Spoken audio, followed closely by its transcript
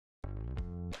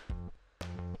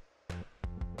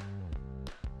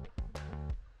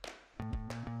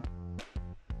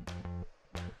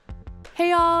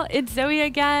Hey y'all, it's Zoe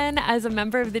again as a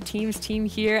member of the Teams team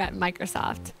here at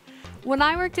Microsoft. When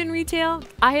I worked in retail,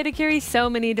 I had to carry so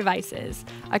many devices,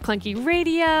 a clunky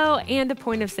radio and a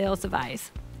point of sales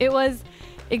device. It was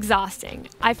exhausting.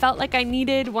 I felt like I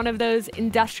needed one of those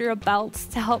industrial belts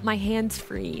to help my hands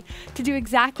free, to do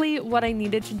exactly what I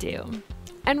needed to do.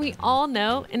 And we all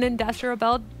know an industrial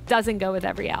belt doesn't go with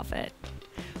every outfit.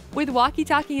 With Walkie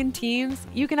Talkie and Teams,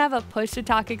 you can have a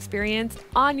push-to-talk experience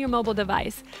on your mobile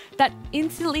device that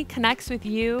instantly connects with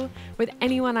you with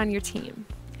anyone on your team.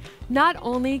 Not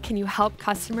only can you help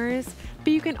customers,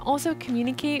 but you can also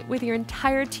communicate with your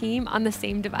entire team on the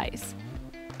same device.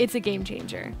 It's a game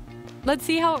changer. Let's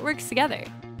see how it works together.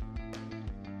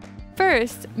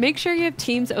 First, make sure you have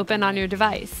Teams open on your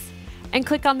device, and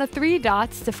click on the three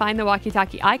dots to find the Walkie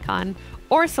Talkie icon,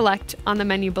 or select on the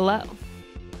menu below.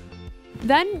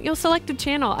 Then you'll select a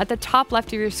channel at the top left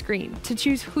of your screen to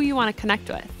choose who you want to connect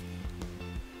with.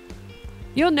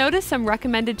 You'll notice some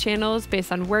recommended channels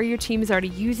based on where your team is already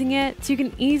using it, so you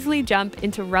can easily jump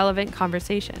into relevant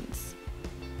conversations.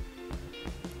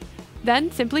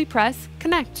 Then simply press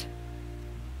Connect.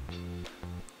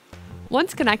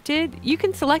 Once connected, you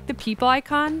can select the people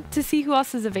icon to see who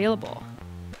else is available.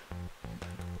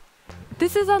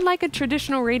 This is unlike a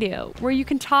traditional radio, where you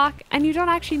can talk and you don't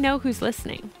actually know who's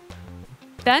listening.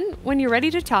 Then, when you're ready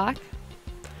to talk,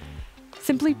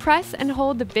 simply press and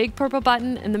hold the big purple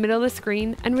button in the middle of the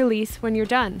screen and release when you're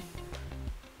done.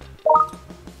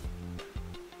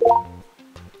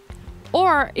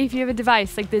 Or if you have a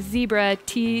device like the Zebra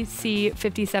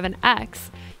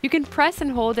TC57X, you can press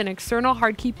and hold an external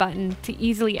hardkey button to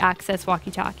easily access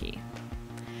Walkie Talkie.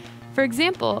 For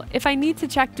example, if I need to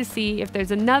check to see if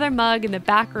there's another mug in the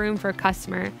back room for a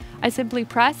customer, I simply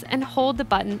press and hold the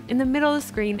button in the middle of the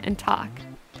screen and talk.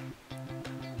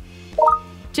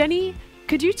 Jenny,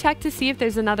 could you check to see if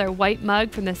there's another white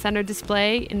mug from the center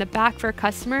display in the back for a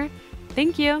customer?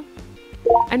 Thank you.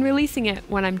 And releasing it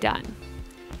when I'm done.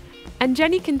 And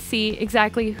Jenny can see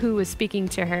exactly who was speaking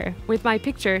to her with my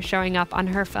picture showing up on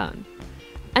her phone.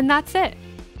 And that's it.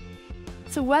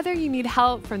 So whether you need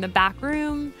help from the back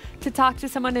room, to talk to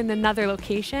someone in another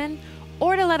location,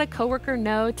 or to let a coworker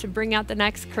know to bring out the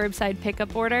next curbside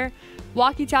pickup order,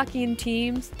 Walkie Talkie and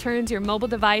Teams turns your mobile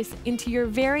device into your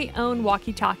very own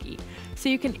Walkie Talkie, so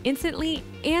you can instantly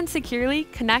and securely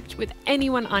connect with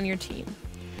anyone on your team.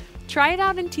 Try it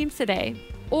out in Teams today,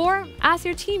 or ask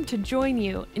your team to join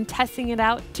you in testing it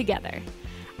out together.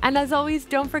 And as always,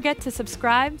 don't forget to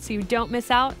subscribe so you don't miss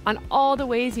out on all the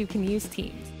ways you can use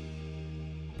Teams.